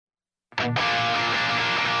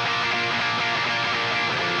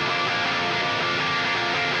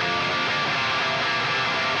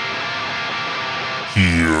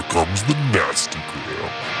Here comes the Nastygram.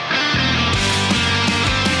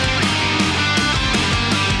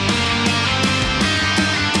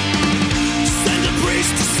 Send a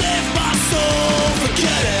priest to save my soul,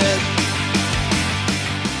 forget it.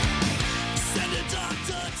 Send a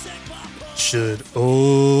doctor, take my pulse. Should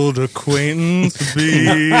old acquaintance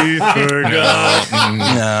be forgotten?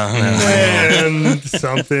 And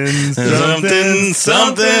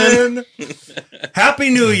something. Happy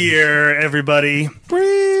New Year, everybody.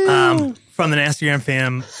 From the Nastygram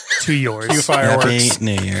fam to yours. Cue fireworks. Happy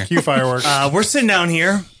New Year. Cue fireworks. We're sitting down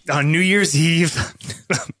here on New Year's Eve,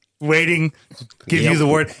 waiting to give you the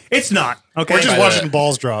word. It's not. Okay. We're just watching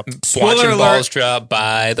balls drop. Spoiler Watching alert. balls drop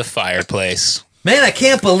by the fireplace. Man, I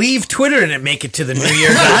can't believe Twitter didn't make it to the New Year,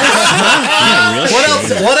 guys.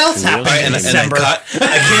 What else happened in December? I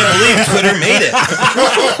can't believe Twitter made it.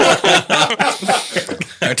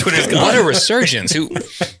 Our Twitter's gone. What a resurgence.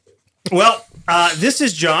 Well, this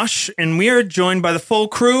is Josh, and we are joined by the full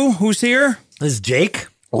crew. Who's here? This is Jake.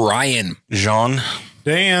 Ryan. Jean.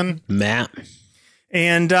 Dan. Matt.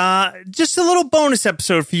 And just a little bonus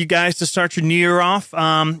episode for you guys to start your new year off.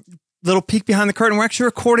 Little peek behind the curtain. We're actually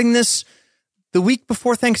recording this the week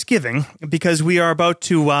before Thanksgiving because we are about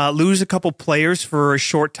to lose a couple players for a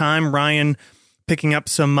short time. Ryan picking up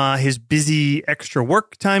some his busy extra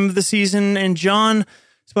work time of the season, and John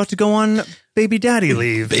is about to go on baby daddy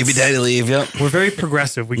leave. Baby daddy leave, yep. We're very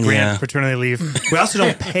progressive. We grant paternity leave. We also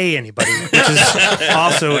don't pay anybody, which is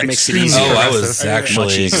also extremely Oh, I progressive. was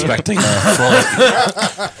actually expecting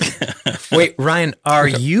a full... Wait, Ryan, are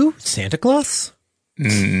you Santa Claus?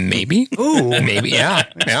 Maybe. Ooh, Maybe, yeah.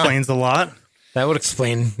 explains a lot. That would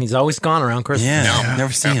explain. He's always gone around Christmas. Yeah,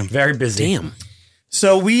 never seen him. Very busy. Damn.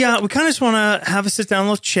 So we kind of just want to have a sit down,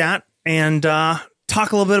 little chat, and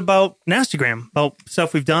talk a little bit about Nastygram, about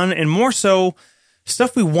stuff we've done, and more so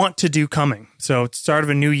stuff we want to do coming. So it's the start of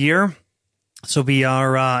a new year. So we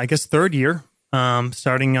are, I guess, third year,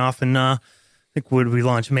 starting off in, I think, would we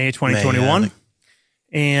launch May 2021? May,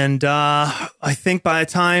 and I think by the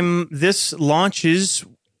time this launches,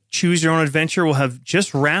 Choose Your Own Adventure will have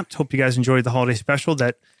just wrapped. Hope you guys enjoyed the holiday special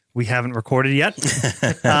that we haven't recorded yet. It's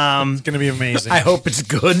going to be amazing. I hope it's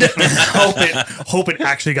good. hope it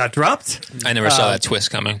actually got dropped. I never saw that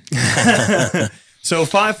twist coming. So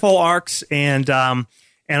 5 full arcs and a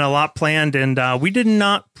lot planned. And we did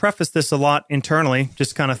not preface this a lot internally.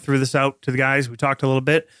 Just kind of threw this out to the guys. We talked a little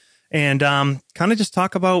bit and kind of just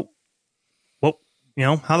talk about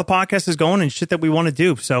how the podcast is going and shit that we want to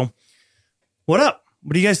do. So what up?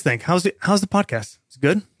 What do you guys think? How's the podcast? It's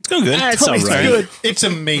good? It's going good. It's all right. Good. It's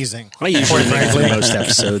amazing. I usually make it for most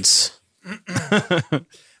episodes. I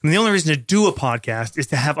mean, the only reason to do a podcast is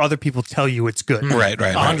to have other people tell you it's good. Right.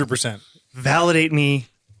 100%. Validate me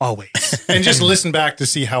always. And just listen back to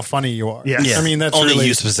see how funny you are. Yes. I mean, that's Only really...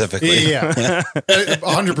 you specifically. Yeah.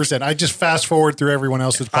 100%. I just fast forward through everyone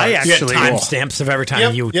else's parts. I You get actually, timestamps of every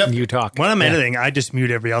time Yep. you talk. when I'm editing, I just mute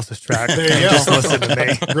everybody else's track. There you and go. Just listen to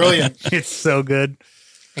me. Brilliant. It's so good.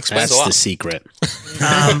 Explains That's a lot. the secret.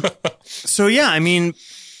 So yeah, I mean,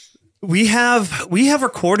 we have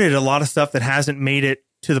recorded a lot of stuff that hasn't made it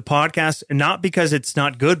to the podcast, and not because it's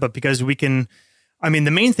not good, but because we can. I mean,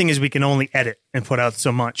 the main thing is we can only edit and put out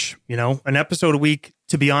so much. An episode a week,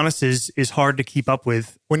 to be honest, is hard to keep up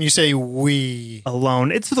with When you say we...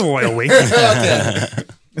 alone. It's the royal we.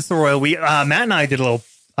 It's the royal we. Matt and I did a little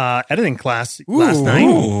editing class last night,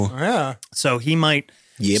 Yeah. so he might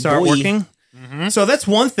Yeah, start boy. working. So that's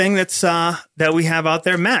one thing that's that we have out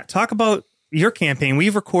there. Matt, talk about your campaign.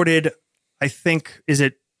 We've recorded, I think, is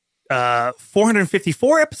it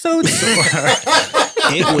 454 episodes?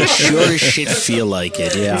 It would sure as shit feel like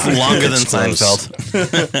it. Yeah, Longer than It's close.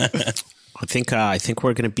 Seinfeld. I think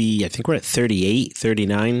we're gonna be. I think we're at 38,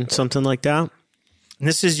 39, something like that. And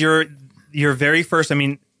this is your very first. I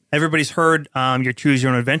mean, everybody's heard your Choose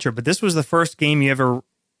Your Own Adventure, but this was the first game you ever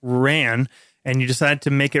ran, and you decided to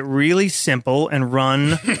make it really simple and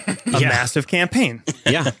run a massive campaign.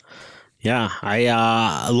 Yeah.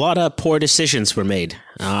 A lot of poor decisions were made.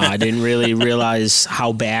 I didn't really realize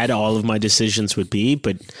how bad all of my decisions would be,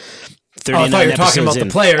 but 39 Oh, I thought you were talking about episodes in.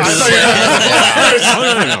 the players. No.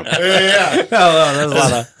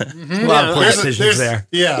 there's a lot of poor decisions there.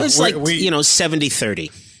 Yeah. It was like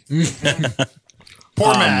 70-30.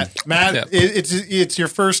 Poor Matt. Matt, Yep. it's your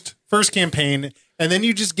first campaign, and then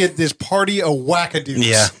you just get this party of wackadoos.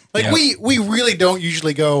 Yeah. Like, we really don't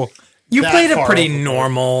usually go... You that played a far pretty over.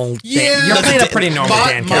 normal. Yeah. You played a pretty normal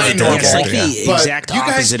My Dan normal character. character. It's like the But exact you guys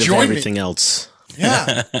opposite of joined me. everything else.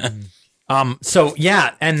 Yeah. So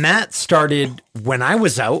yeah, and that started when I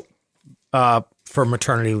was out for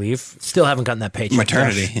maternity leave. Still haven't gotten that paycheck.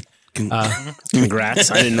 Maternity.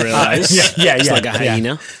 Congrats. I didn't realize. Yeah, It's like a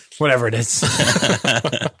hyena. Whatever it is.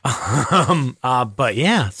 But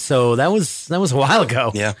yeah, so that was a while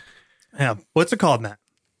ago. Yeah. Yeah. What's it called, Matt?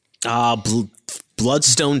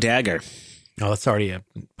 Bloodstone Dagger. Oh, that's already a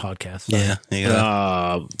podcast. Yeah. You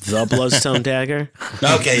got The Bloodstone Dagger.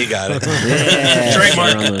 okay, you got it. Yeah,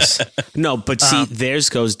 trademark. No, but see, theirs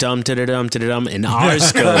goes dum da dum da dum, and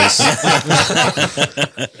ours goes.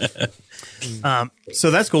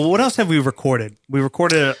 So that's cool. What else have we recorded? We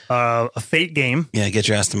recorded a Fate game. Yeah, get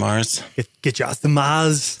your ass to Mars. Get your ass to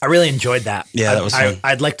Mars. I really enjoyed that. Yeah, that was fun.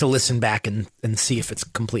 I'd like to listen back and see if it's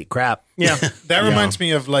complete crap. Yeah. That reminds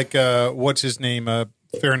me of like what's his name?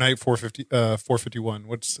 Fahrenheit 451.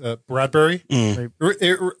 What's Bradbury?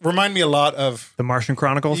 It reminded me a lot of The Martian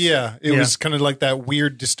Chronicles. Yeah, it was kind of like that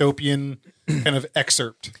weird dystopian kind of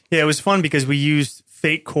excerpt. Yeah, it was fun because we used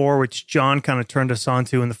Fate Core, which John kind of turned us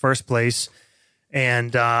onto in the first place.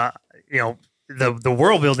 And, the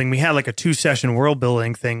world building, we had like a 2-session world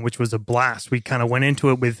building thing, which was a blast. We kind of went into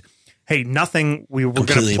it with, hey, nothing. We were going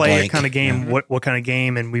to Completely play blank. a kind of game. Yeah. What kind of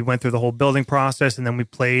game? And we went through the whole building process. And then we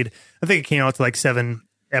played, I think it came out to like 7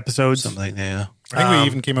 episodes. Something like that. Yeah. I think we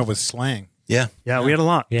even came up with slang. Yeah. Yeah, we had a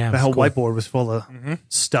lot. Yeah, it the was whole cool. whiteboard was full of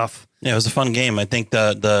stuff. Yeah, it was a fun game. I think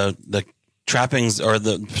the trappings or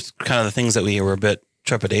the kind of the things that we were a bit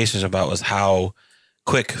trepidatious about was how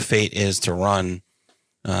quick Fate is to run,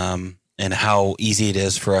 and how easy it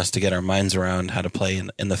is for us to get our minds around how to play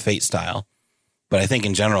in the Fate style. But I think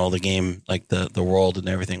in general, the game, like the world and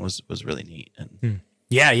everything was really neat. And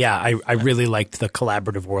Yeah. I really liked the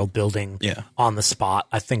collaborative world building Yeah. on the spot.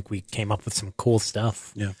 I think we came up with some cool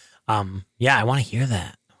stuff. Yeah. Yeah, I want to hear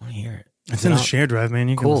that. I want to hear it. It's in the share drive, man.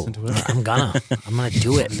 You can Cool. listen to it. I'm gonna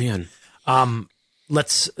do it. Man.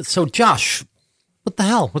 So Josh, what the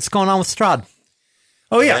hell? What's going on with Strahd?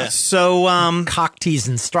 Oh, yeah. So, Cock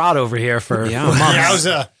teasing Strahd over here for Yeah. months.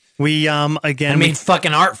 we, I again, made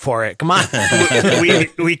fucking art for it. Come on.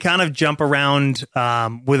 we kind of jump around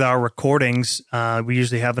with our recordings. We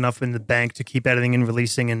usually have enough in the bank to keep editing and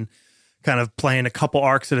releasing and kind of playing a couple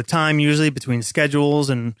arcs at a time, usually between schedules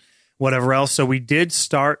and whatever else. So we did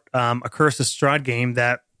start a Curse of Strahd game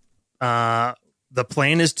that the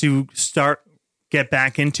plan is to get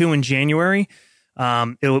back into in January.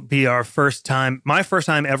 It will be my first time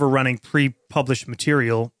ever running pre-published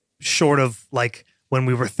material, short of like when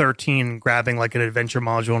we were 13 grabbing like an adventure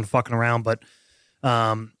module and fucking around. But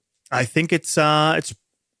I think it's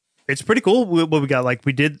pretty cool what we got. Like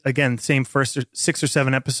we did, again, same first 6 or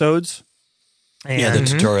 7 episodes. And yeah, the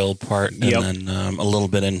tutorial part, and then a little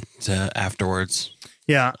bit into afterwards.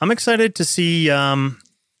 yeah, I'm excited to see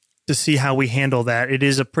how we handle that. It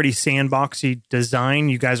is a pretty sandboxy design.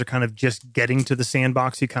 You guys are kind of just getting to the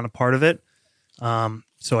sandboxy kind of part of it.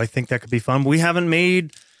 So I think that could be fun. We haven't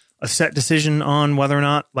made a set decision on whether or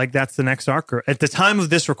not like that's the next arc. Or at the time of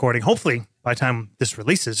this recording, hopefully by the time this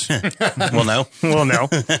releases, Well, no. we'll know.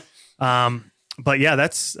 But yeah,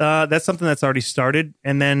 that's something that's already started.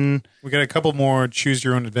 And then We got a couple more choose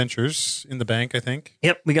your own adventures in the bank, I think.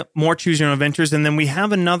 yep, we got more choose your own adventures, and then we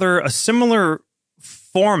have a similar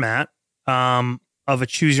format of a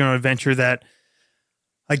choose your own adventure that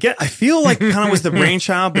I feel like kind of was the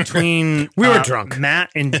brainchild between We were drunk. Matt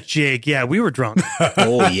and Jake. Yeah, we were drunk.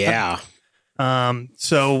 Oh, yeah.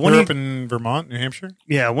 So when We're you, up in Vermont, New Hampshire.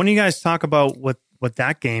 when you guys talk about what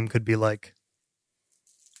that game could be like.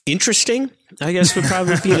 Interesting, I guess, would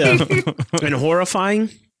probably be and horrifying.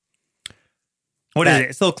 What is it?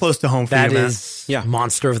 It's a little close to home for That you, Matt. is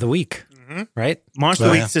Monster of the Week, right? Monster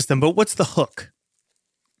Oh, Week yeah. system, but what's the hook?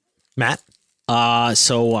 Matt?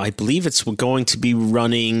 So I believe it's going to be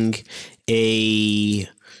running a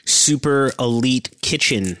super elite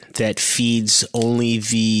kitchen that feeds only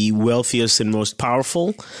the wealthiest and most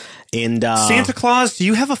powerful. And Santa Claus, do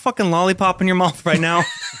you have a fucking lollipop in your mouth right now?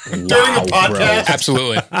 During a podcast.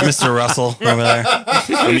 Absolutely. Mr. Russell over there.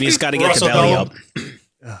 I mean, he's got to get the Russell belly Bell.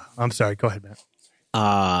 up. I'm sorry. Go ahead, Matt.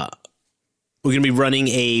 We're going to be running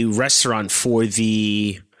a restaurant for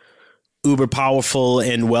the uber powerful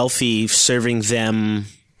and wealthy, serving them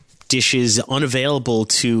dishes unavailable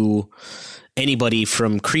to anybody,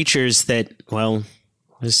 from creatures that, well,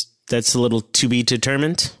 that's a little to be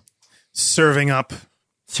determined. Serving up.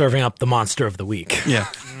 Serving up the Monster of the Week. Yeah.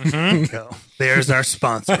 Go. There's our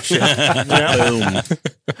sponsorship. Boom.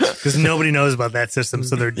 because nobody knows about that system,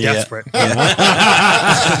 so they're desperate. And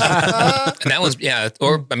that one's,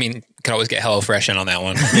 or, I mean, could always get HelloFresh in on that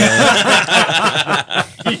one.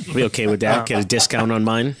 Be okay with that? Get a discount on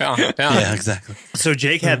mine? Yeah, exactly. So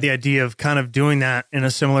Jake had the idea of kind of doing that in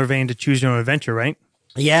a similar vein to Choose Your Own Adventure, right?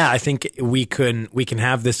 Yeah, I think we can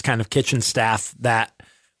have this kind of kitchen staff that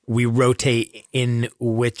we rotate in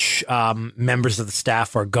which members of the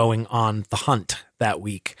staff are going on the hunt that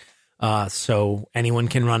week. So anyone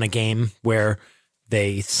can run a game where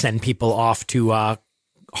they send people off to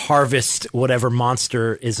harvest whatever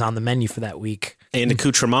monster is on the menu for that week. And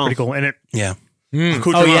accoutrement. Pretty cool. And it, Yeah.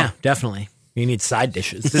 Oh yeah, definitely. You need side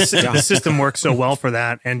dishes. the system works so well for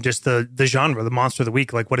that, and just the genre, the monster of the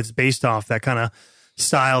week, like what it's based off, that kind of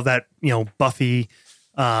style that Buffy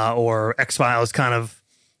or X-Files kind of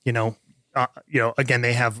again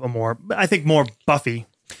they have a more Buffy.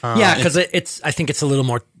 Yeah, because I think it's a little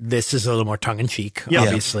more. This is a little more tongue in cheek,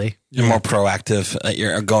 obviously. You're more proactive.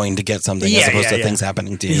 You're going to get something as opposed to things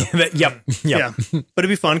happening to you. Yep. Yeah, but it'd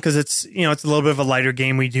be fun because it's it's a little bit of a lighter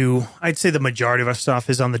game. I'd say the majority of our stuff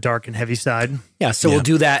is on the dark and heavy side. Yeah, so we'll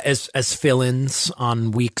do that as fill-ins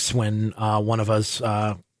on weeks when one of us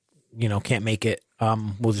can't make it.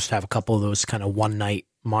 We'll just have a couple of those kind of one night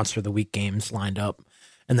Monster of the Week games lined up,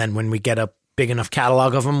 and then when we get a big enough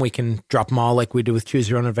catalog of them, we can drop them all like we do with Choose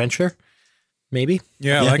Your Own Adventure. Maybe.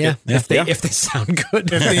 Yeah, I like it. If they sound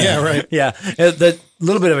good. Yeah, right. Yeah. The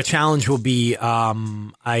little bit of a challenge will be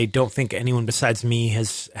I don't think anyone besides me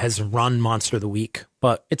has run Monster of the Week,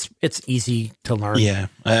 but it's easy to learn. Yeah.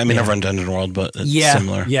 I mean, I've run Dungeon World, but it's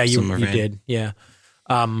similar. Yeah, you vein. did. Yeah.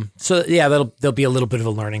 So yeah, there'll be a little bit of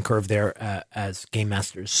a learning curve there as game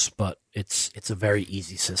masters, but it's a very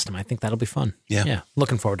easy system. I think that'll be fun. Yeah.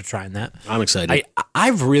 Looking forward to trying that. I'm excited.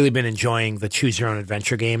 I've really been enjoying the Choose Your Own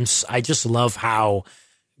Adventure games. I just love how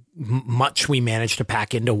much we manage to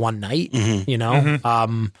pack into one night.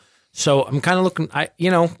 So I'm kind of looking.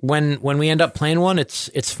 When we end up playing one,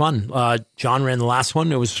 it's fun. John ran the last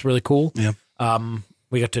one. It was really cool. Yeah.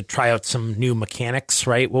 We got to try out some new mechanics.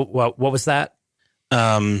 Right. What was that?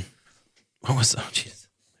 What was? Oh, jeez.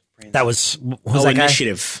 That was that guy?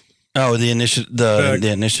 Initiative. Oh, the initiative.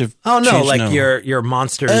 The initiative. Oh no, change? like No. your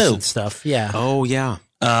monsters and stuff. Yeah. Oh yeah.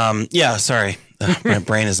 Yeah. Sorry, my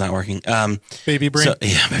brain is not working. Baby brain. So,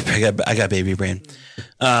 yeah, I got baby brain.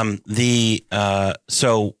 So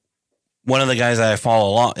one of the guys that I follow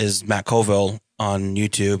a lot is Matt Colville on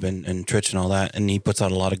YouTube and Twitch and all that, and he puts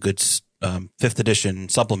out a lot of good 5th edition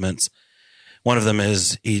supplements. One of them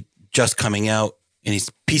is he just coming out, and he's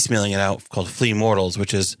piecemealing it out, called Flea Mortals,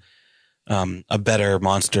 which is a better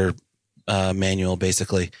monster manual,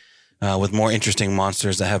 basically, with more interesting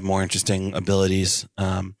monsters that have more interesting abilities.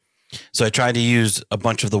 So I tried to use a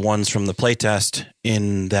bunch of the ones from the playtest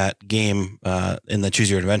in that game, in the Choose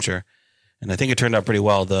Your Adventure, and I think it turned out pretty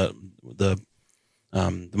well. The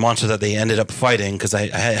monster that they ended up fighting, because I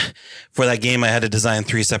had, for that game I had to design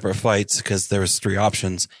 3 separate fights because there was 3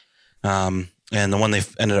 options. And the one they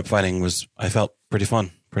ended up fighting I felt pretty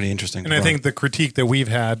fun, pretty interesting. And I think the critique that we've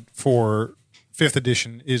had for 5th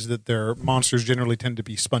edition is that their monsters generally tend to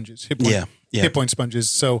be sponges, hit point sponges.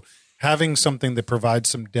 So having something that provides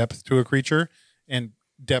some depth to a creature and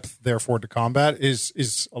depth, therefore, to combat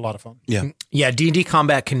is a lot of fun. Yeah. Yeah, D&D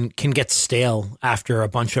combat can get stale after a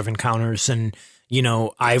bunch of encounters, and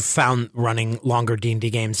I've found running longer D&D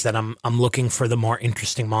games that I'm looking for the more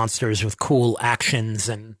interesting monsters with cool actions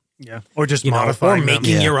and or just or modifying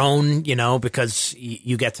making your own, because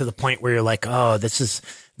you get to the point where you're like, oh, this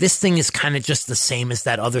thing is kind of just the same as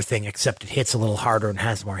that other thing, except it hits a little harder and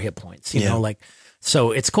has more hit points, you know, like,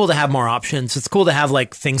 so it's cool to have more options. It's cool to have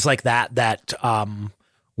like things like that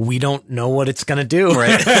we don't know what it's going to do.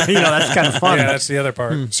 Right. That's kind of fun. Yeah, that's the other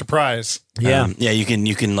part. Surprise. Yeah. You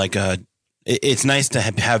can like, it's nice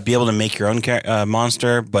to be able to make your own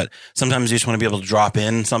monster, but sometimes you just want to be able to drop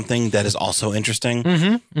in something that is also interesting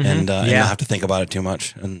and not have to think about it too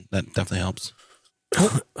much. And that definitely helps.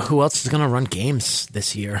 Who else is going to run games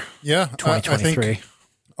this year? Yeah. 2023. I think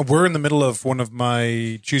we're in the middle of one of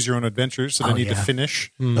my Choose Your Own Adventures that I need to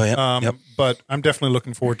finish. Oh, yeah. But I'm definitely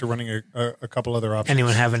looking forward to running a couple other options.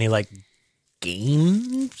 Anyone have any like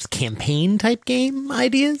games, campaign type game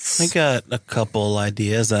ideas? I got a couple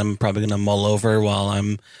ideas I'm probably going to mull over while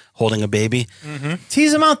I'm holding a baby.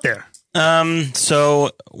 Tease them out there.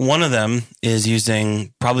 So one of them is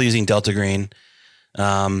probably using Delta Green,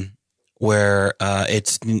 where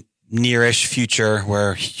it's nearish future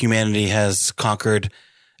where humanity has conquered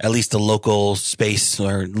at least a local space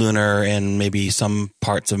or lunar and maybe some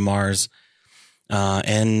parts of Mars.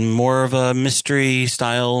 And more of a mystery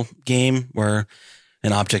style game where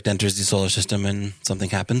an object enters the solar system and something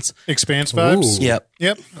happens. Expanse vibes. Ooh.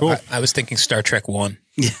 Yep. Cool. I was thinking Star Trek 1.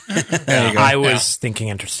 I was thinking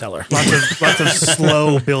Interstellar. Lots of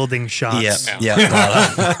slow building shots. Yeah.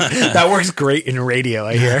 That works great in radio,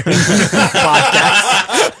 I hear. Podcast.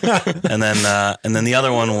 And then the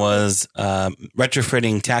other one was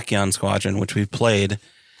retrofitting Tachyon Squadron, which we played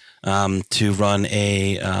to run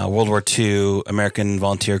a World War II American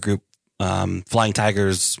volunteer group, Flying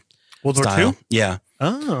Tigers. World War style. II? Yeah.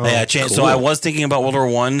 Oh, Yeah, changed. So I was thinking about World War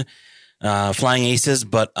One, Flying Aces,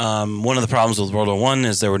 but one of the problems with World War One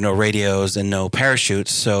is there were no radios and no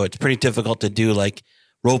parachutes, so it's pretty difficult to do like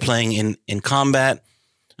role playing in combat.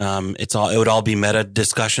 It would all be meta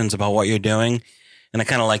discussions about what you're doing, and I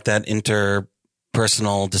kind of like that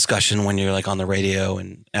interpersonal discussion when you're like on the radio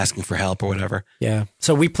and asking for help or whatever. Yeah.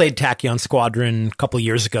 So we played Tachyon Squadron a couple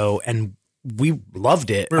years ago, and we loved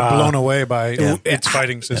it. We were blown away by its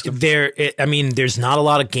fighting system. There's not a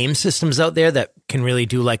lot of game systems out there that can really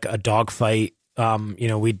do like a dogfight.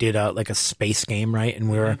 We did like a space game, right?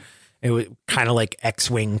 And it was kind of like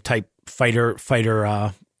X-Wing type fighter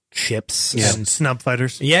ships and snub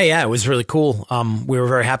fighters. Yeah, it was really cool. We were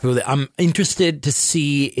very happy with it. I'm interested to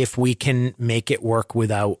see if we can make it work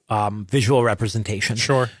without visual representation.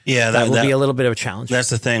 Sure. Yeah, that will be a little bit of a challenge. That's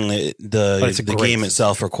the thing. The game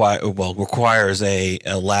itself requires a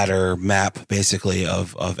ladder map basically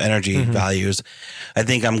of energy values. I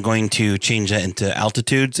think I'm going to change that into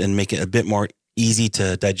altitudes and make it a bit more easy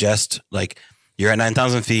to digest. Like, you're at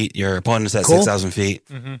 9,000 feet, your opponent's at 6,000 feet,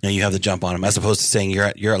 and you have to jump on him, as opposed to saying you're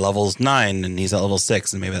at levels 9 and he's at level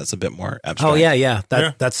 6, and maybe that's a bit more abstract. Oh yeah.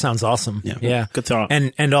 That sounds awesome. Yeah. Good thought.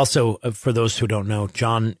 And also for those who don't know,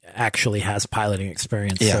 John actually has piloting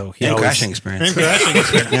experience. Yeah. So crashing experience.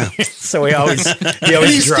 So he always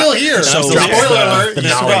He's still here. So spoiler alert, the he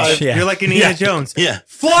knowledge. survived. You're like Indiana Jones. Yeah.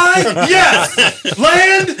 Fly? Yes.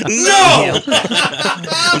 Land? No.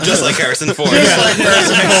 I'm just like Harrison Ford.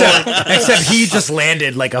 Except he just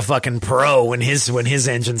landed like a fucking pro when his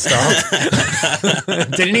engine stalled.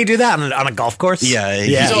 Didn't he do that on a golf course? Yeah.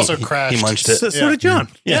 He's also crashed. He munched it. So did John.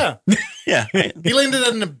 Yeah. Yeah. He landed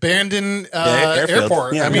at an abandoned airfield.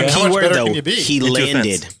 airport. Yeah. I mean, how much Keyword better though, can you be? he Into a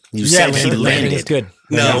landed. fence. You said he landing landed. is good.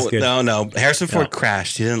 No. Harrison Ford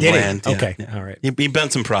crashed. He didn't Did he? land. Yeah, Okay. yeah. All right. He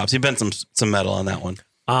bent some props. He bent some metal on that one.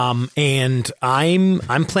 And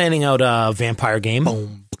I'm planning out a vampire game.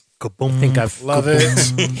 I think I've Love it.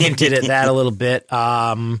 hinted at that a little bit.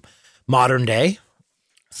 Modern day,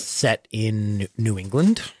 set in New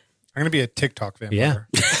England. I'm going to be a TikTok vampire.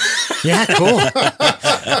 Yeah, cool.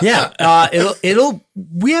 Yeah,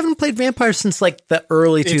 we haven't played vampires since like the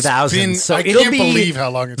early 2000s, so I it'll can't be believe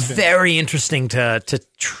how long it's been. very interesting to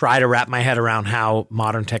try to wrap my head around how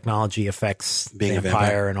modern technology affects Being a vampire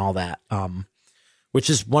vampire. and all that.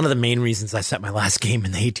 Which is one of the main reasons I set my last game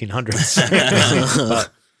in the 1800s.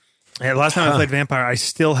 Yeah, last time I played Vampire, I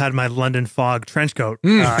still had my London Fog trench coat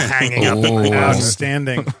hanging up.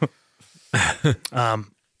 Outstanding.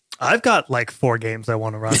 I've got like 4 games I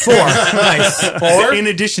want to run. 4, nice. 4? In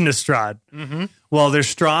addition to Strahd. Well,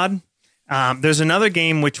 there's Strahd. There's another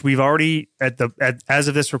game which we've already, as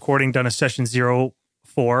of this recording, done a session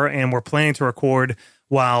 04, and we're planning to record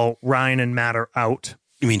while Ryan and Matt are out.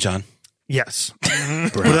 You mean John? Yes.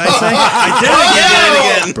 What did I say? I did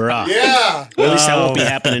it again. Bruh. Yeah. Well, at least that won't be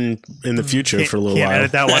happening in the future for a little Can't while.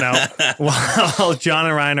 edit that one out while John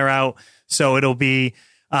and Ryan are out. So it'll be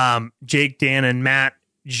Jake, Dan, and Matt,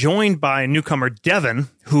 joined by a newcomer, Devin,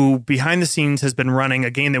 who behind the scenes has been running a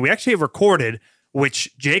game that we actually have recorded,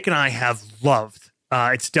 which Jake and I have loved.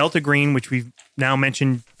 It's Delta Green, which we've now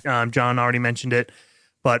mentioned. John already mentioned it,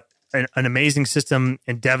 but an amazing system.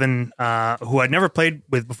 And Devin, who I'd never played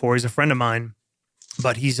with before, he's a friend of mine,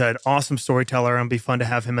 but he's an awesome storyteller, and it'll be fun to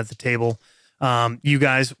have him at the table. You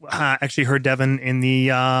guys actually heard Devin in the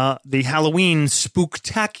Halloween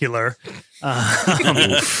Spooktacular.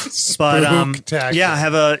 But yeah, I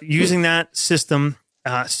have using that system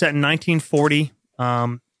set in 1940,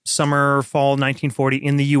 fall 1940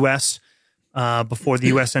 in the U.S. Before the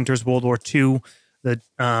U.S. enters World War II. The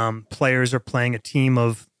players are playing a team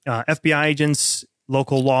of FBI agents,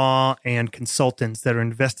 local law, and consultants that are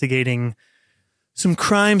investigating some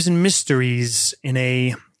crimes and mysteries in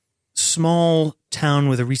a small town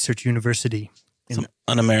with a research university. Some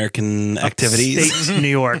un-American activities. Upstate New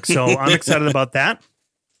York. So I'm excited about that.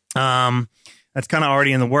 That's kind of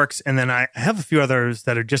already in the works. And then I have a few others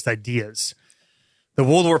that are just ideas. The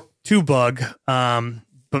World War II bug,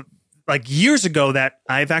 but like years ago that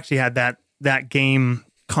I've actually had that game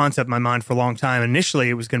concept in my mind for a long time. Initially,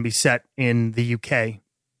 it was going to be set in the UK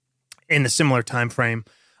in a similar time frame.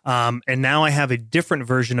 And now I have a different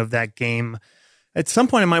version of that game at some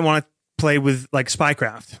point I might want to play with like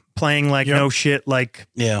Spycraft, playing like no shit, like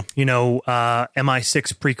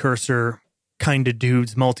MI6 precursor kind of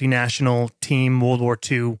dudes, multinational team, World War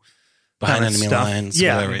II behind enemy stuff. lines,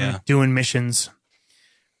 whatever, doing missions.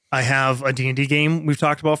 I have a D&D game we've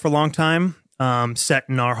talked about for a long time, set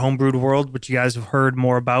in our homebrewed world, which you guys have heard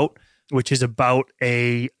more about, which is about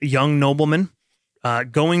a young nobleman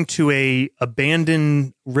going to a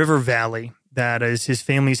abandoned river valley that is his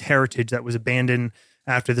family's heritage that was abandoned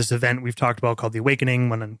after this event we've talked about called the Awakening,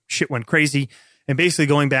 when shit went crazy, and basically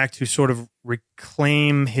going back to sort of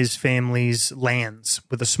reclaim his family's lands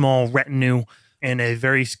with a small retinue and a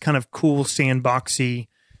very kind of cool sandboxy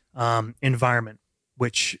environment,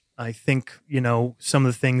 which I think, some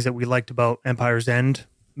of the things that we liked about Empire's End,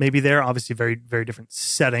 maybe there, obviously very, very different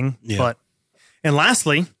setting. Yeah. And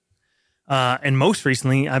lastly, and most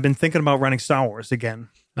recently, I've been thinking about running Star Wars again.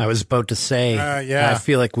 I was about to say, I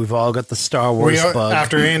feel like we've all got the Star Wars bug.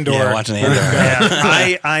 After Andor. Watching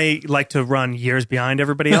Andor. I like to run years behind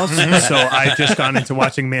everybody else, so I've just gone into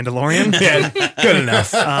watching Mandalorian. Good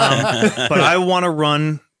enough. But I want to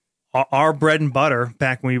run our bread and butter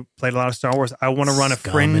back when we played a lot of Star Wars. I want to run a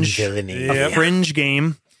fringe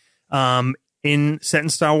game set in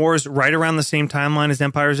Star Wars right around the same timeline as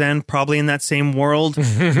Empire's End, probably in that same world,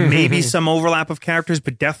 maybe some overlap of characters,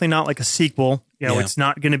 but definitely not like a sequel. It's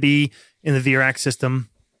not going to be in the VRAC system.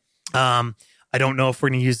 I don't know if we're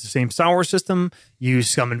going to use the same Star Wars system, use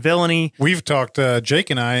Scum and Villainy. We've talked, Jake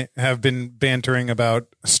and I have been bantering about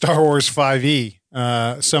Star Wars 5e,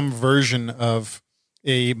 some version of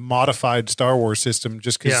a modified Star Wars system,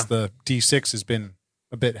 just because the D6 has been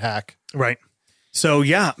a bit hack. Right. So,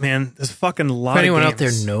 man, there's fucking a lot of games. If anyone out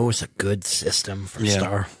there knows a good system for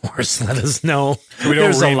Star Wars, let us know. We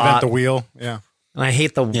don't reinvent the wheel. Yeah. And I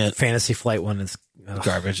hate the Fantasy Flight one. It's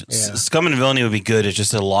garbage. Yeah. Scum and Villainy would be good. It's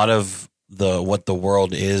just a lot of what the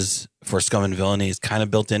world is for Scum and Villainy is kind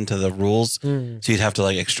of built into the rules. So you'd have to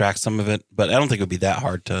like extract some of it. But I don't think it would be that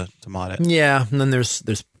hard to mod it. Yeah. And then there's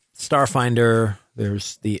Starfinder.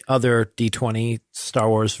 There's the other D20 Star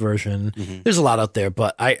Wars version. There's a lot out there,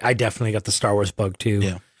 but I definitely got the Star Wars bug too.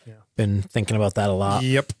 Yeah. Been thinking about that a lot.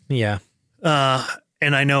 Yep. Yeah.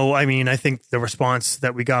 And I think the response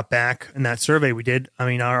that we got back in that survey we did,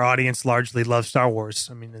 our audience largely loves Star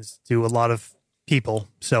Wars. As do a lot of people.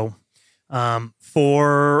 So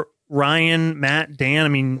for Ryan, Matt,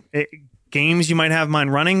 Dan, games you might have mine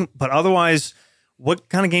running, but otherwise, what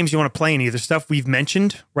kind of games you want to play in either stuff we've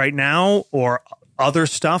mentioned right now or other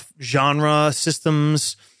stuff, genre,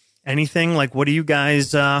 systems, anything? Like, what are you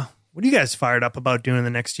guys fired up about doing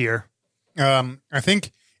the next year? I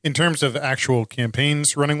think in terms of actual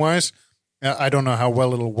campaigns running wise, I don't know how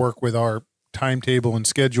well it'll work with our timetable and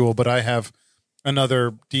schedule, but I have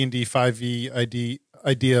another D&D 5e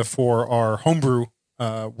idea for our homebrew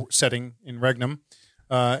setting in Regnum.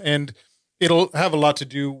 And it'll have a lot to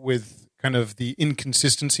do with kind of the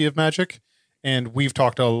inconsistency of magic. And we've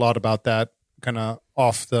talked a lot about that kind of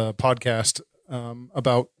off the podcast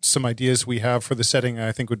about some ideas we have for the setting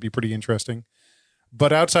I think would be pretty interesting.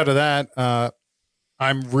 But outside of that,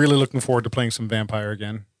 I'm really looking forward to playing some Vampire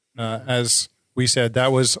again. As we said,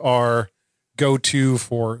 that was our go-to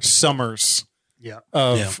for summers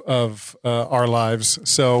of our lives.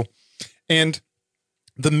 So, and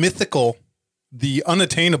the mythical, the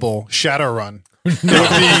unattainable Shadowrun.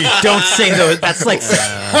 Don't say those. That's like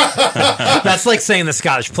saying the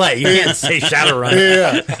Scottish play. You can't say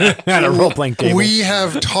Shadowrun at a role playing table. We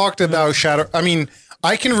have talked about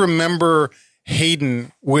I can remember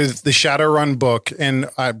Hayden with the Shadowrun book, and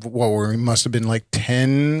we must have been like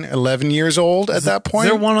 10, 11 years old at that point.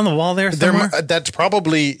 Is there one on the wall there somewhere? That's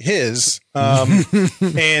probably his.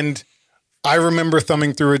 And I remember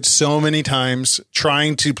thumbing through it so many times,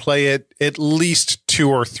 trying to play it at least 2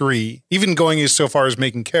 or 3, even going as so far as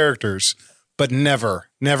making characters, but never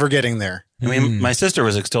getting there. My sister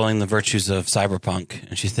was extolling the virtues of Cyberpunk,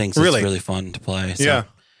 and she thinks it's really fun to play. So. Yeah.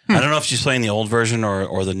 I don't know if she's playing the old version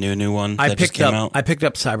or the new one that just came out. I picked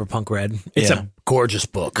up Cyberpunk Red. It's a gorgeous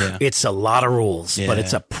book. Yeah. It's a lot of rules, but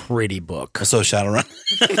it's a pretty book. So Shadowrun.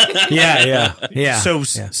 Yeah. So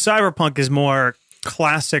Cyberpunk is more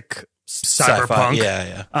classic cyberpunk.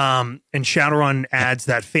 And Shadowrun adds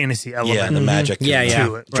that fantasy element. Yeah, the magic to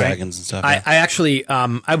it, right? Dragons and stuff. I actually,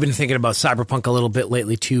 I've been thinking about Cyberpunk a little bit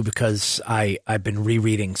lately too, because I've been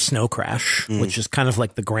rereading Snow Crash, which is kind of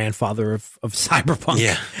like the grandfather of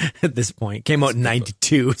Cyberpunk at this point. Came out in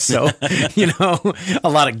 92, so, a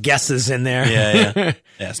lot of guesses in there.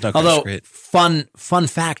 Yeah, Snow Crash Although, is great. fun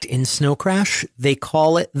fact, in Snow Crash, they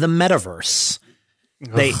call it the metaverse.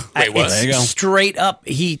 They Wait, what? There you go.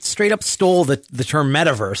 he straight up stole the term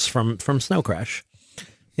metaverse from Snow Crash.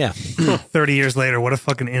 Yeah. 30 years later, what a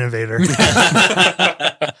fucking innovator.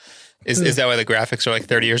 Is that why the graphics are like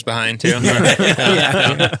 30 years behind too?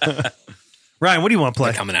 Ryan, what do you want to play?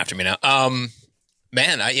 They're coming after me now.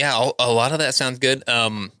 Man, a lot of that sounds good.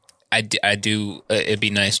 I do. It'd be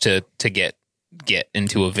nice to get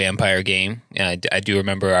into a vampire game. I do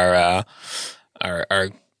remember our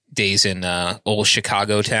days in old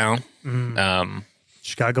Chicago town.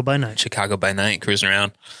 Chicago by night. Cruising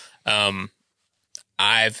around.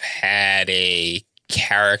 I've had a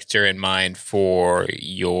character in mind for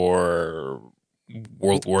your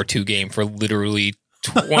World War II game for literally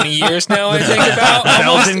 20 years now, I think about.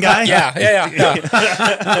 Belgian guy? Yeah.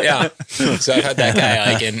 So I've had that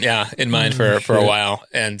guy in mind for a while.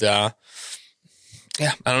 And I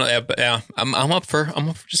don't know. But I'm up for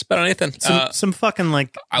just about anything. Some fucking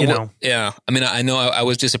I know. Yeah. I mean, I know I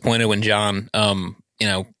was disappointed when John,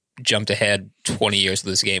 jumped ahead 20 years of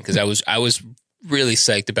this game because I was really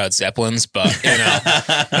psyched about Zeppelins, but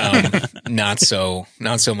not so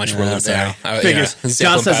much World now. Figures.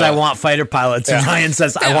 John says pilot. I want fighter pilots, and Ryan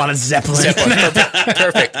says I want a Zeppelin.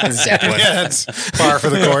 Perfect. Zeppelin. Yeah, that's par for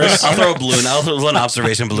the course. I'll throw a balloon. I'll throw an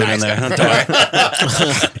observation balloon in there. Don't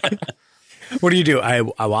worry. What do you do? I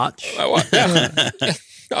watch. Oh,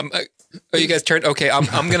 you guys turned. Okay,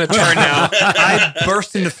 I'm gonna turn now. I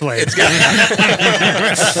burst into flames.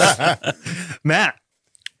 Matt.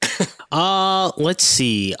 Let's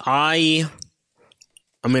see. I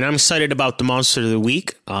mean, I'm excited about the Monster of the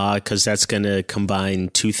Week because that's going to combine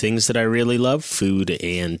two things that I really love, food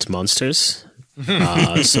and monsters.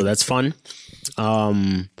 So that's fun.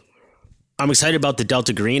 I'm excited about the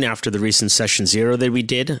Delta Green after the recent Session 0 that we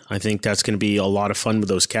did. I think that's going to be a lot of fun with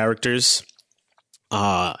those characters.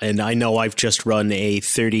 And I know I've just run a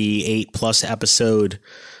 38-plus episode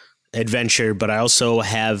adventure, but I also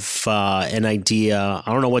have an idea.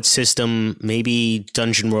 I don't know what system, maybe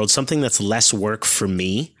Dungeon World, something that's less work for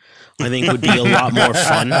me. I think would be a lot more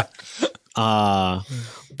fun.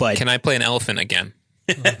 But Can I play an elephant again?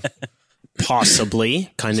 Possibly,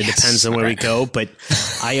 kind of depends on where we go. But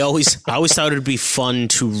I always thought it'd be fun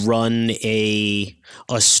to run a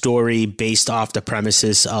story based off the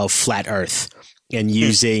premises of flat Earth and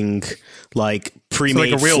using like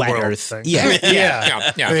pre-made a real flat world Earth. thing.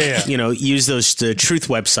 Yeah. You know, use the truth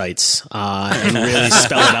websites and really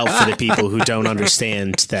spell it out for the people who don't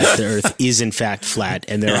understand that the Earth is in fact flat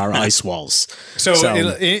and there are ice walls. So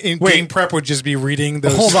in game prep would just be reading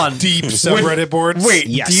those Hold on. deep subreddit boards. Wait,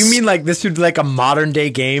 Yes. do you mean like this would be like a modern day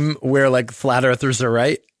game where like flat earthers are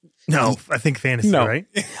right? No, I think fantasy, No. right?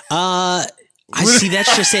 I see.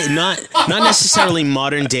 That's just it. Not necessarily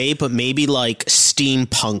modern day, but maybe like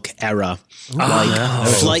steampunk era.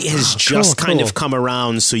 Flight has just kind of come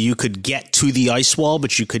around, so you could get to the ice wall,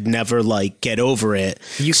 but you could never like get over it.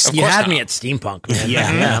 You had me at steampunk, man.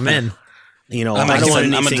 Yeah, I'm in. You know, I'm I don't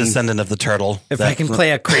want a anything. descendant of the turtle. If I can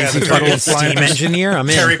play a crazy the fucking turtle steam flying. engineer, I'm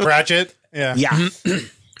in. Terry Pratchett. Yeah. Yeah.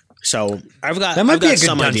 So I've got That might I've be got a good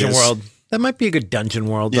some Dungeon ideas. World. That might be a good Dungeon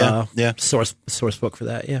World. Yeah, yeah. Source book for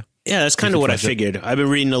that. Yeah. Yeah, that's kind of what I figured. I've been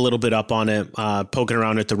reading a little bit up on it, poking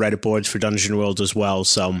around at the Reddit boards for Dungeon World as well.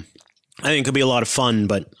 So I think it could be a lot of fun,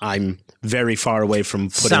 but I'm very far away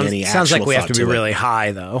from putting any actual Sounds like we have thought to be it. really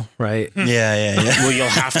high, though, right? Yeah. Well, you'll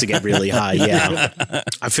have to get really high, yeah.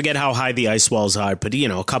 I forget how high the ice walls are, but, you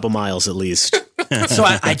know, a couple miles at least. So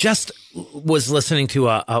I just was listening to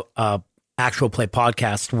a actual play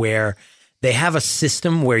podcast where they have a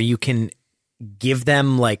system where you can give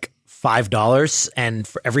them like $5, and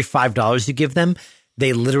for every $5 you give them,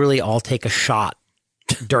 they literally all take a shot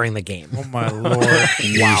during the game. Oh my lord!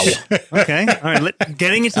 Wow. Okay. All right.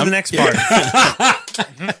 Getting into the next part.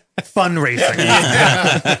 Fundraising.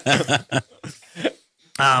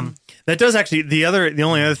 That does actually, the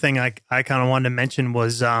only other thing I kind of wanted to mention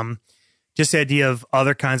was just the idea of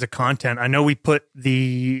other kinds of content. I know we put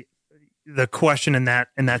the question in that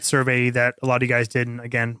survey that a lot of you guys did, and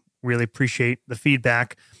again, really appreciate the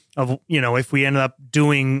feedback of, you know, if we ended up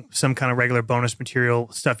doing some kind of regular bonus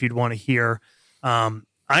material stuff you'd want to hear.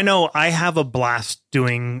 I know I have a blast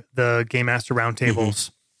doing the Game Master roundtables.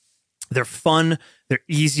 Mm-hmm. They're fun. They're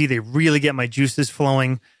easy. They really get my juices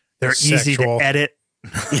flowing. They're easy to edit,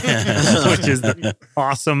 which is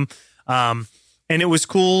awesome. And it was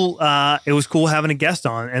cool. It was cool having a guest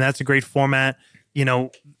on, and that's a great format. You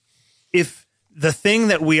know, if the thing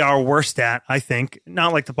that we are worst at, I think,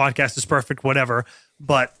 not like the podcast is perfect, whatever,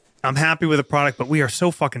 but I'm happy with the product, but we are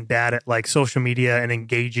so fucking bad at like social media and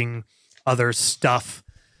engaging other stuff.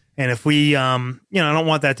 And if we, I don't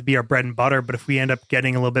want that to be our bread and butter, but if we end up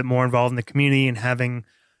getting a little bit more involved in the community and having,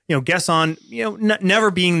 guests on,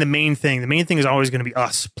 never being the main thing. The main thing is always going to be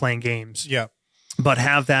us playing games. Yeah. But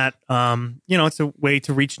have that, it's a way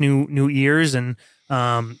to reach new ears and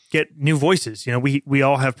get new voices. We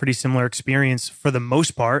all have pretty similar experience for the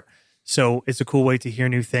most part. So it's a cool way to hear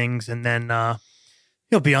new things. And then,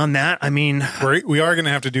 beyond that, I mean, we are going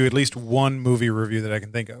to have to do at least one movie review that I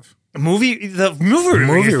can think of. The movie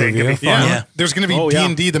review thing could be fun. Yeah. There's going to be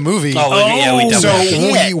D&D the movie. We definitely so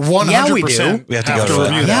we 100% we have to go to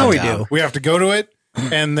review that. that. Yeah, we do. We have to go to it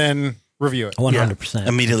and then review it. 100%.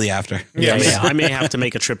 Immediately after. Yeah, I may have to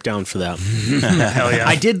make a trip down for that. Hell yeah.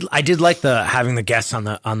 I did like having the guests on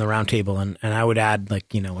the round table, and I would add,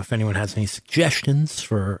 if anyone has any suggestions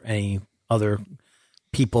for any other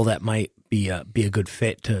people that might be a good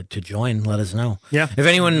fit to join, let us know. Yeah. If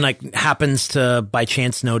anyone happens to by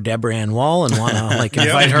chance know Deborah Ann Wall and want to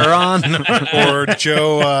invite her on, Or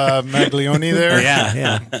Joe Maglione there.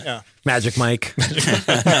 yeah. Magic Mike.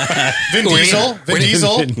 Vin Diesel. Vin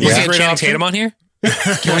Diesel. We get Channing Tatum on here?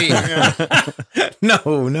 Can we? No,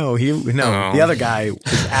 the other guy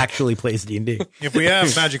actually plays D&D. If we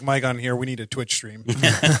have Magic Mike on here, we need a Twitch stream.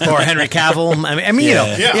 Or Henry Cavill. I mean,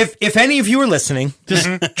 if any of you are listening, just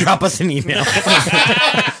drop us an email.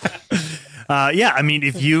 I mean,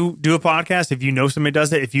 if you do a podcast, if you know somebody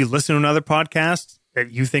does it, if you listen to another podcast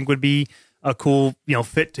that you think would be a cool,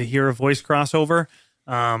 fit to hear a voice crossover,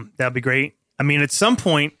 that'd be great. I mean, at some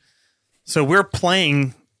point, so we're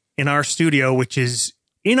playing in our studio, which is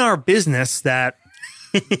in our business that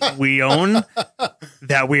we own,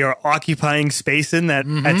 that we are occupying space in, that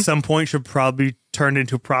at some point should probably turn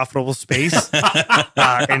into a profitable space,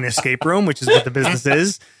 an escape room, which is what the business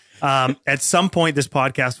is. At some point, this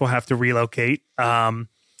podcast will have to relocate. And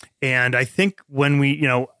I think when we,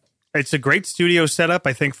 it's a great studio setup.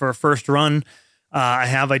 I think for a first run, I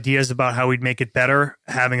have ideas about how we'd make it better,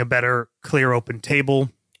 having a better, clear, open table.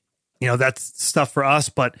 That's stuff for us.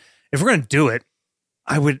 But if we're going to do it,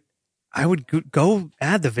 I would go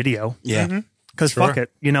add the video. Yeah. Because fuck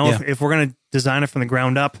it. If we're going to design it from the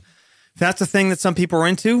ground up, if that's a thing that some people are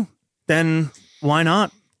into, then why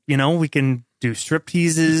not? We can do strip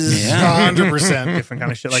teases. Yeah. 100%. Different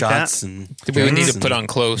kind of shit like Shots that. and We would need to put on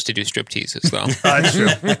clothes to do strip teases, though. That's true.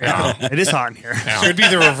 Yeah. It is hot in here. It would be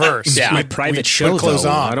the reverse. Yeah. My private show, clothes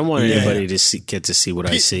though. on. I don't want anybody to get to see what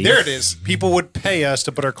I see. There it is. People would pay us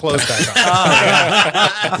to put our clothes back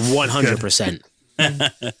on. 100%.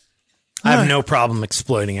 I have no problem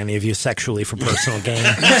exploiting any of you sexually for personal gain.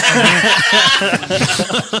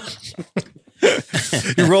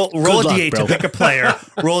 You roll a luck, D8 bro. to pick a player,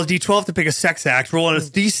 roll a D12 to pick a sex act, roll a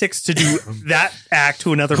D6 to do that act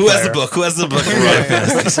to another Who player. has the book? Who has the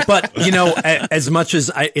book? But as much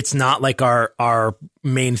as it's not like our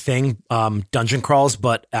main thing, dungeon crawls,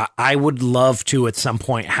 but I would love to at some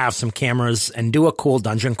point have some cameras and do a cool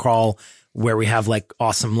dungeon crawl where we have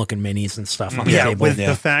awesome looking minis and stuff on the table. With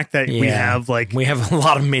the fact that we have we have a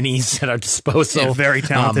lot of minis at our disposal. very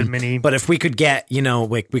talented mini. But if we could get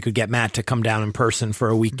we could get Matt to come down in person for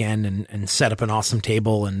a weekend and set up an awesome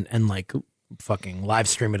table and fucking live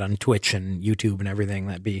stream it on Twitch and YouTube and everything,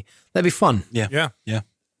 that'd be fun. Yeah. All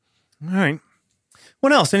right.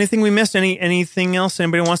 What else? Anything we missed? Anything else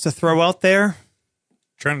anybody wants to throw out there?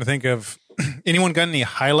 Trying to think of anyone got any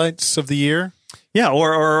highlights of the year? Yeah,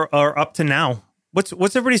 or up to now. What's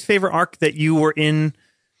everybody's favorite arc that you were in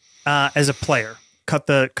as a player? Cut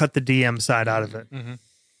the DM side out of it.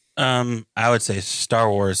 I would say Star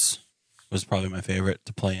Wars was probably my favorite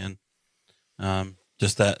to play in.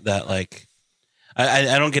 Just that I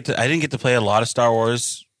didn't get to play a lot of Star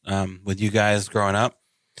Wars with you guys growing up.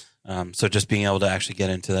 So just being able to actually get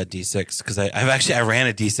into that D6, because I ran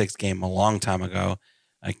a D6 game a long time ago.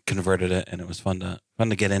 I converted it, and it was fun to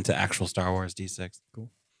get into actual Star Wars D6.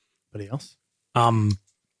 Cool. Anybody else?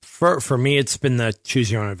 For me, it's been the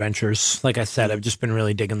choose your own adventures. Like I said, I've just been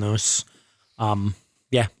really digging those.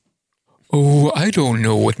 Yeah. Oh, I don't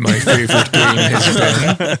know what my favorite game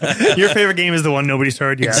has been. Your favorite game is the one nobody's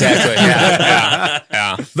heard yet. Exactly.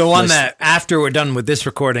 Yeah. The one that after we're done with this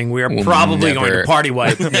recording, we are probably going to party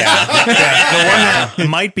wipe. The one that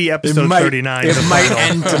might be episode 39. It might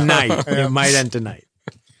end tonight. It might end tonight.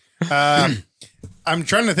 I'm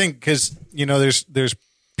trying to think because there's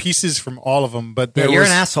pieces from all of them, but You're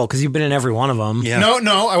an asshole because you've been in every one of them. Yeah.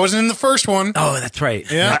 No, I wasn't in the first one. Oh, that's right.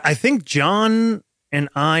 Yeah, I think John and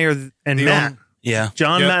I are, and Matt. Yeah.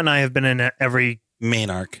 John, Yep. Matt, and I have been in every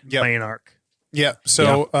Main arc. Yep. main arc. Yeah.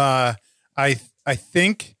 So I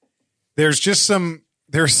think there's some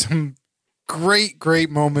great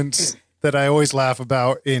moments that I always laugh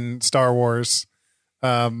about in Star Wars.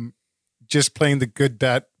 just playing the good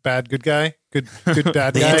bad good guy, good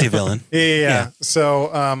bad The guy, anti-villain. Yeah. So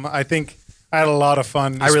I think I had a lot of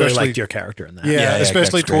fun. I really liked your character in that. Yeah, Yeah,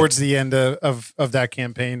 especially that's great. towards the end of that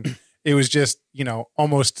campaign. It was just,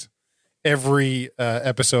 almost every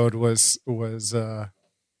episode was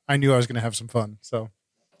I knew I was going to have some fun. So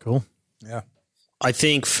Cool. yeah. I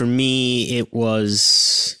think for me, it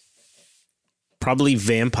was probably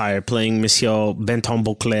Vampire playing Monsieur Benton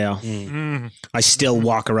Beauclair. I still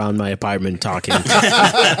walk around my apartment talking in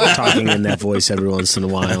that voice every once in a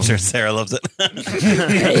while. I'm sure Sarah loves it.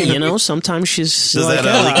 Hey, sometimes she's Does like,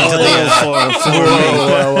 that leak into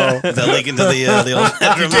whoa. Does that leak into the old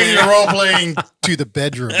You're taking your role playing to the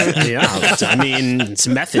bedroom. Yeah, I mean, it's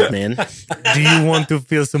method, man. Do you want to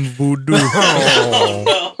feel some voodoo?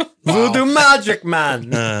 Voodoo magic, man.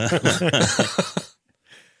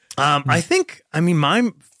 My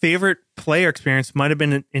favorite player experience might have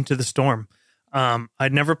been Into the Storm.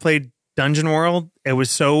 I'd never played Dungeon World. It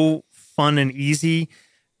was so fun and easy.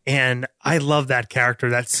 And I love that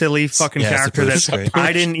character, that silly fucking character that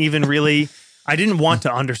I didn't want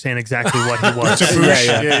to understand exactly what he was.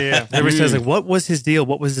 Yeah. Everybody says, like, what was his deal?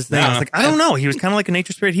 What was his thing? I was like, I don't know. He was kind of like a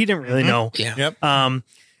nature spirit. He didn't really know. Yeah. Yep.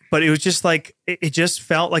 But it was just like, it just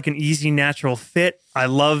felt like an easy, natural fit. I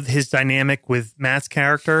loved his dynamic with Matt's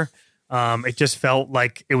character. It just felt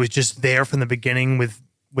like it was just there from the beginning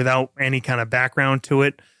without any kind of background to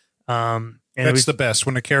it. And That's the best,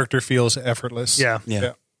 when a character feels effortless. Yeah.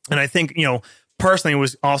 And I think, personally, it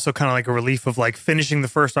was also kind of like a relief of like finishing the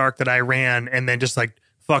first arc that I ran and then just like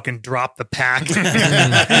fucking drop the pack.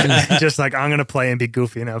 Just like, I'm going to play and be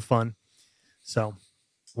goofy and have fun. So,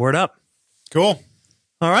 word up. Cool.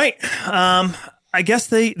 All right. I guess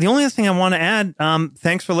the only other thing I want to add,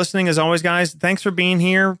 thanks for listening as always, guys. Thanks for being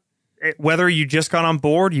here. Whether you just got on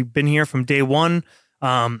board, you've been here from day one.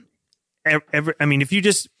 If you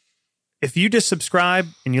just subscribe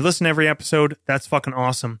and you listen to every episode, that's fucking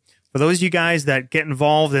awesome. For those of you guys that get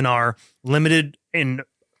involved in our limited and,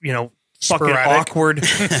 fucking Sporadic. awkward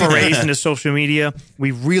forays into social media,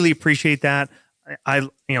 we really appreciate that.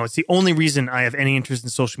 It's the only reason I have any interest in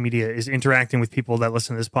social media is interacting with people that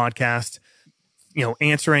listen to this podcast,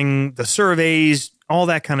 answering the surveys, all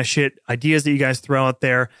that kind of shit, ideas that you guys throw out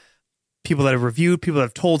there, people that have reviewed, people that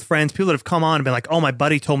have told friends, people that have come on and been like, oh, my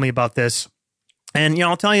buddy told me about this. And,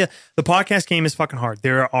 I'll tell you, the podcast game is fucking hard.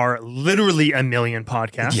 There are literally a million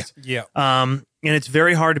podcasts. Yeah. And it's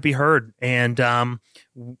very hard to be heard. And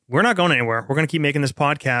we're not going anywhere. We're going to keep making this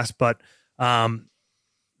podcast, but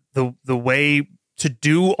the way to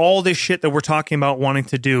do all this shit that we're talking about wanting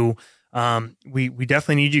to do, we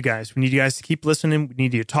definitely need you guys. We need you guys to keep listening. We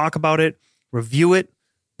need you to talk about it, review it,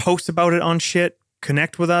 post about it on shit,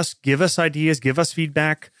 connect with us, give us ideas, give us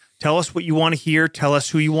feedback, tell us what you want to hear, tell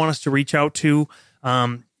us who you want us to reach out to.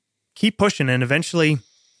 Keep pushing, and eventually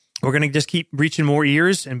we're going to just keep reaching more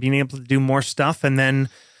ears and being able to do more stuff. And then,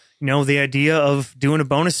 the idea of doing a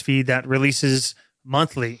bonus feed that releases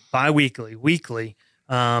monthly, bi-weekly, weekly,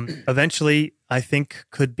 eventually I think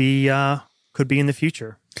could be in the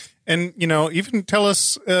future. And, even tell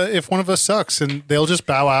us if one of us sucks, and they'll just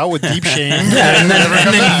bow out with deep shame. and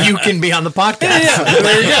then you can be on the podcast.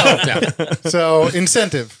 There you go. So,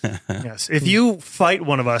 incentive. Yes. If you fight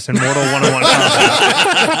one of us in Mortal 101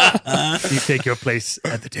 combat, you take your place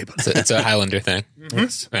at the table. It's a Highlander thing.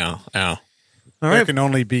 Yes. Ow. All There right. can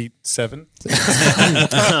only be 7.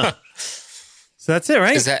 So that's it,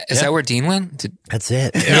 right? Is that where Dean went? That's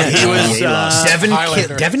it. Yeah, he was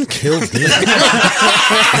Devin killed me.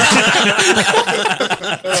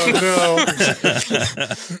 Oh, no.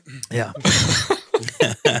 Yeah.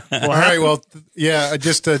 All right. Well, yeah,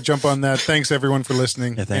 just to jump on that. Thanks, everyone, for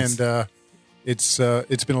listening. Yeah, thanks. And it's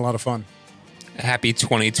been a lot of fun. Happy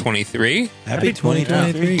 2023. Happy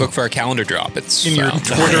 2023. Look for our calendar drop. It's In your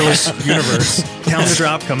Twitterless universe. Calendar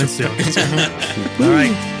drop coming soon. All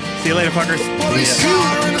right. See you later, fuckers. Police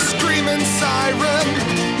car and a screaming siren,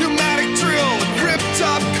 pneumatic drill, ripped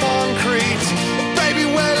up concrete, a baby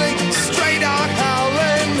wailing, stray dog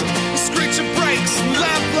howling, screeching brakes,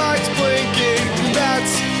 lamp lights blinking.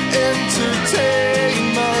 That's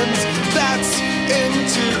entertainment. That's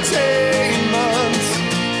entertainment.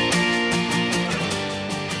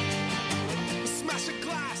 Smash a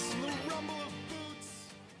glass and the rumble of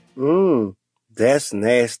boots. That's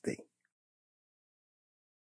nasty.